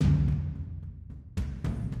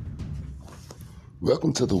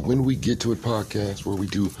Welcome to the When We Get to It podcast, where we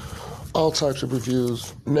do all types of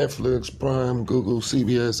reviews: Netflix, Prime, Google,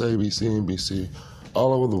 CBS, ABC, NBC,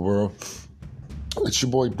 all over the world. It's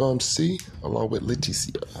your boy Bum C, along with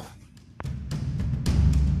Leticia.